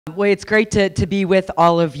Well, it's great to be with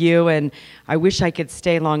all of you, and I wish I could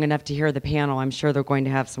stay long enough to hear the panel. I'm sure they're going to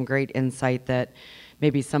have some great insight that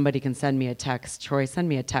maybe somebody can send me a text. Troy, send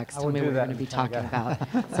me a text. Tell me what we're going to be talking about,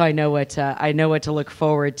 so I know what to look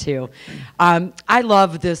forward to. I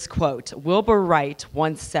love this quote. Wilbur Wright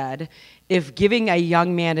once said, "If giving a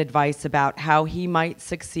young man advice about how he might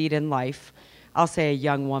succeed in life," I'll say a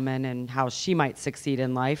young woman and how she might succeed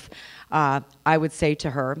in life, I would say to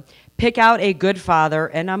her, pick out a good father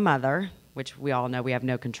and a mother, which we all know we have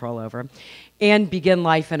no control over, and begin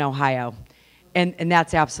life in Ohio. And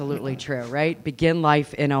that's absolutely true, right? Begin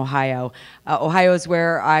life in Ohio. Ohio is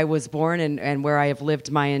where I was born and where I have lived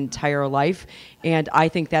my entire life. And I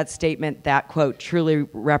think that statement, that quote, truly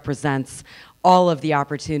represents all of the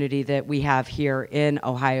opportunity that we have here in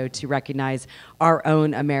Ohio to recognize our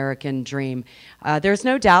own American dream. There's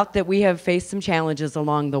no doubt that we have faced some challenges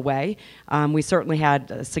along the way. We certainly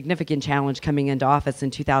had a significant challenge coming into office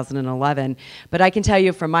in 2011, but I can tell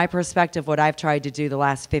you from my perspective what I've tried to do the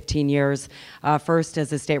last 15 years, first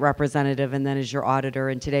as a state representative and then as your auditor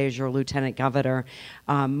and today as your lieutenant governor.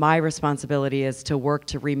 My responsibility is to work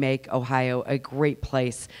to remake Ohio a great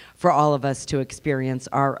place for all of us to experience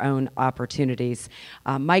our own opportunities.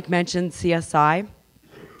 Mike mentioned CSI.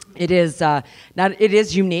 It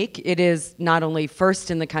is unique. It is not only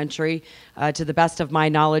first in the country, to the best of my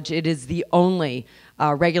knowledge, it is the only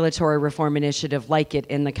regulatory reform initiative like it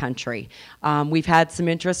in the country. We've had some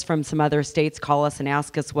interest from some other states call us and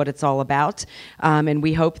ask us what it's all about, and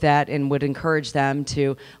we hope that and would encourage them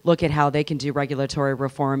to look at how they can do regulatory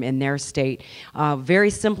reform in their state. Very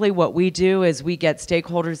simply, what we do is we get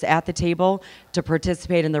stakeholders at the table to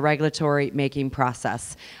participate in the regulatory making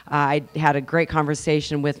process. I had a great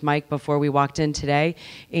conversation with Mike before we walked in today,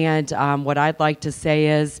 and what I'd like to say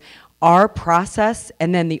is our process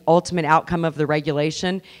and then the ultimate outcome of the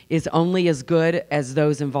regulation is only as good as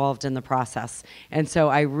those involved in the process. And so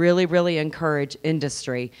I really, really encourage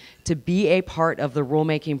industry to be a part of the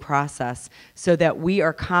rulemaking process so that we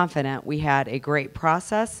are confident we had a great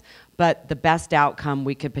process, but the best outcome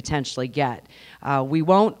we could potentially get. We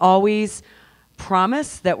won't always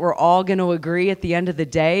promise that we're all going to agree at the end of the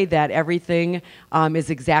day that everything is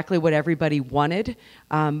exactly what everybody wanted,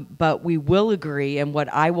 but we will agree, and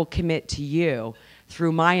what I will commit to you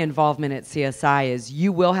through my involvement at CSI is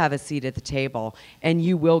you will have a seat at the table and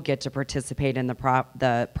you will get to participate in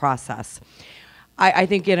the process. I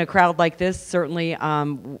think in a crowd like this, certainly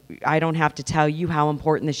I don't have to tell you how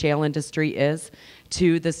important the shale industry is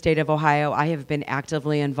to the state of Ohio. I have been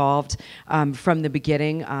actively involved from the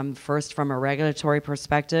beginning, first from a regulatory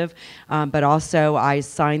perspective, but also I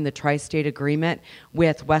signed the tri-state agreement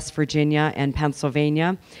with West Virginia and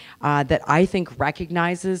Pennsylvania that I think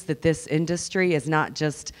recognizes that this industry is not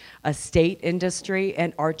just a state industry,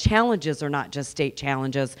 and our challenges are not just state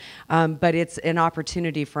challenges, but it's an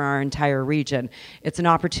opportunity for our entire region. It's an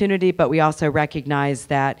opportunity, but we also recognize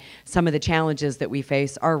that some of the challenges that we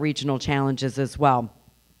face are regional challenges as well.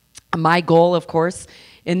 My goal, of course,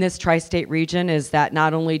 in this tri-state region is that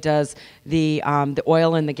not only does the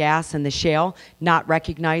oil and the gas and the shale not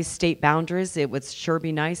recognize state boundaries, it would sure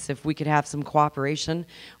be nice if we could have some cooperation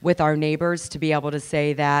with our neighbors to be able to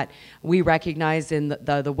say that we recognize in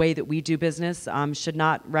the way that we do business should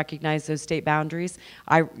not recognize those state boundaries.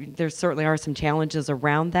 There certainly are some challenges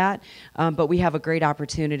around that, but we have a great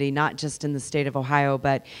opportunity not just in the state of Ohio,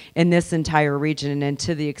 but in this entire region, and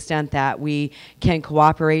to the extent that we can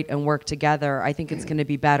cooperate and work together, I think it's going to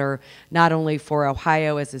be better not only for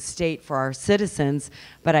Ohio as a state, for our citizens,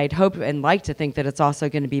 but I'd hope and like to think that it's also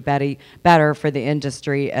going to be better for the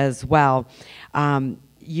industry as well.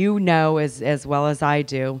 You know as well as I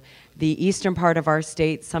do, the eastern part of our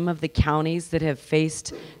state, some of the counties that have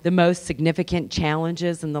faced the most significant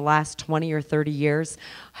challenges in the last 20 or 30 years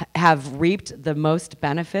have reaped the most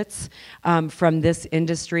benefits from this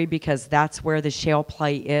industry because that's where the shale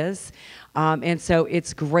play is. And so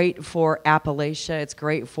it's great for Appalachia, it's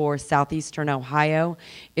great for southeastern Ohio,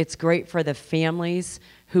 it's great for the families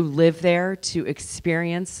who live there to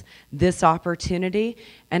experience this opportunity.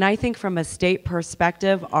 And I think from a state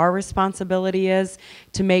perspective, our responsibility is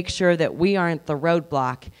to make sure that we aren't the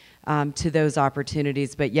roadblock to those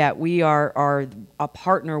opportunities, but yet we are a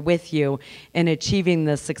partner with you in achieving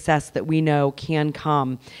the success that we know can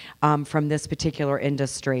come from this particular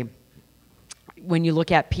industry. When you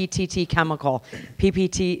look at PTT Chemical,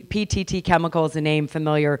 PTT Chemical is a name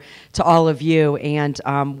familiar to all of you, and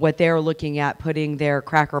what they're looking at putting their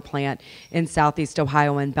cracker plant in southeast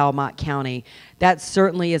Ohio in Belmont County. that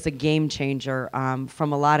certainly is a game changer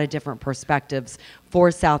from a lot of different perspectives for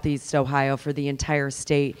Southeast Ohio, for the entire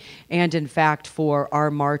state, and in fact for our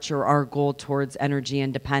march or our goal towards energy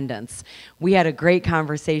independence. We had a great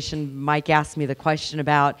conversation. Mike asked me the question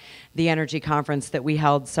about the energy conference that we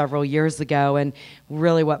held several years ago, and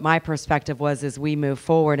really what my perspective was as we move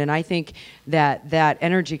forward. And I think that that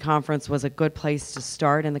energy conference was a good place to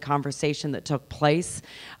start in the conversation that took place.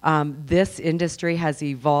 This industry has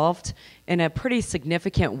evolved in a pretty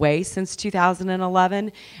significant way since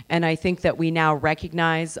 2011, and I think that we now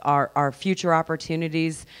recognize our future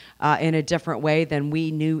opportunities in a different way than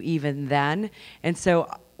we knew even then. And so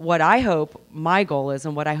what I hope my goal is,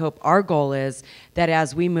 and what I hope our goal is, that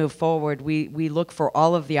as we move forward, we look for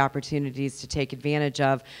all of the opportunities to take advantage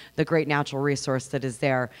of the great natural resource that is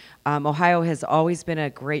there. Ohio has always been a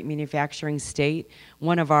great manufacturing state.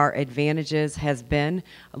 One of our advantages has been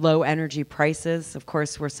low energy prices. Of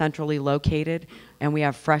course, we're centrally located and we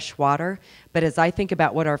have fresh water. But as I think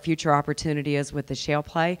about what our future opportunity is with the shale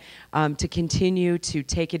play, to continue to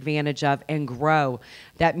take advantage of and grow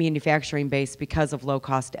that manufacturing base because of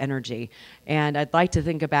low-cost energy. And I'd like to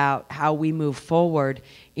think about how we move forward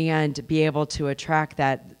and be able to attract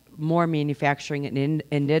that more manufacturing and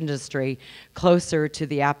industry closer to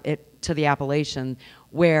the Appalachian,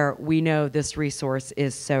 where we know this resource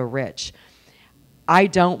is so rich. I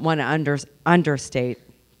don't want to understate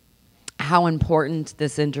how important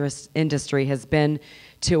this industry has been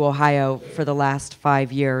to Ohio for the last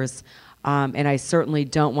 5 years. And I certainly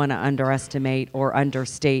don't want to underestimate or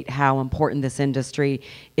understate how important this industry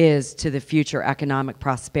is to the future economic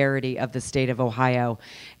prosperity of the state of Ohio.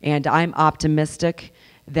 And I'm optimistic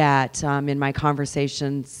that in my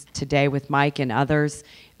conversations today with Mike and others,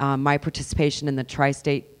 my participation in the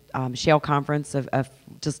Tri-State Shale Conference of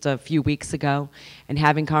just a few weeks ago, and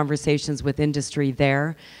having conversations with industry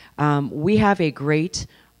there, we have a great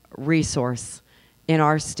resource in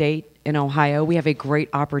our state, in Ohio. We have a great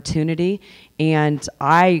opportunity, and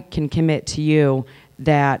I can commit to you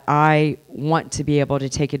that I want to be able to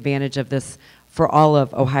take advantage of this for all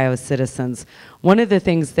of Ohio's citizens. One of the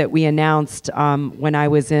things that we announced when I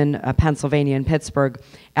was in Pennsylvania and Pittsburgh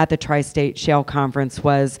at the Tri-State Shale Conference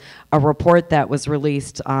was a report that was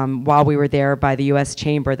released while we were there by the U.S.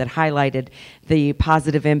 Chamber that highlighted the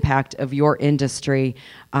positive impact of your industry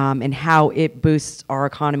and how it boosts our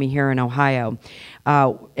economy here in Ohio.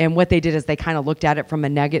 And what they did is they kind of looked at it from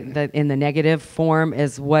in the negative form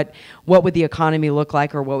is what would the economy look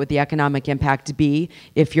like, or what would the economic impact be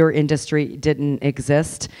if your industry didn't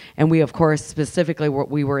exist. And we, of course, specifically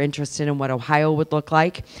we were interested in what Ohio would look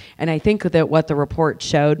like. And I think that what the report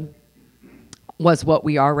showed was what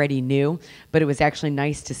we already knew, but it was actually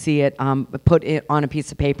nice to see it put it on a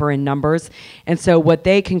piece of paper in numbers. And so what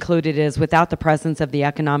they concluded is, without the presence of the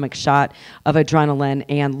economic shot of adrenaline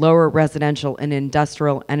and lower residential and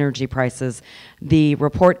industrial energy prices, the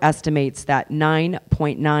report estimates that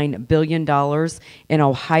 $9.9 billion in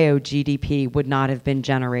Ohio GDP would not have been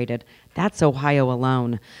generated. That's Ohio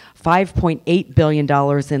alone. $5.8 billion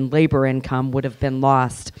in labor income would have been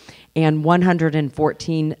lost, and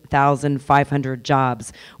 114,500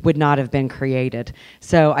 jobs would not have been created.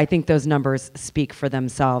 So I think those numbers speak for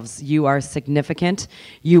themselves. You are significant,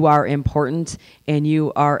 you are important, and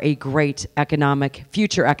you are a great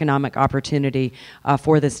future economic opportunity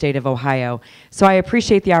for the state of Ohio. So I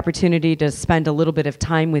appreciate the opportunity to spend a little bit of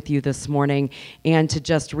time with you this morning and to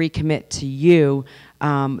just recommit to you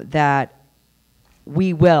that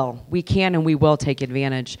we can and we will take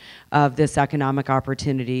advantage of this economic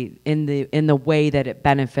opportunity in the way that it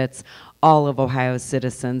benefits all of Ohio's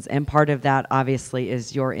citizens, and part of that obviously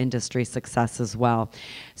is your industry success as well.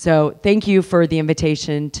 So thank you for the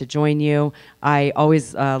invitation to join you. I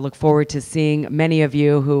always look forward to seeing many of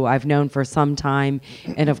you who I've known for some time,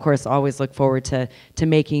 and of course always look forward to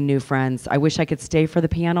making new friends. I wish I could stay for the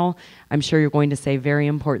panel. I'm sure you're going to say very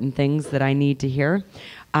important things that I need to hear.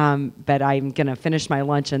 But I'm going to finish my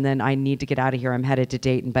lunch and then I need to get out of here. I'm headed to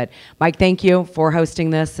Dayton. But Mike, thank you for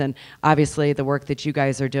hosting this, and obviously the work that you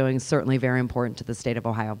guys are doing is certainly very important to the state of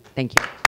Ohio. Thank you.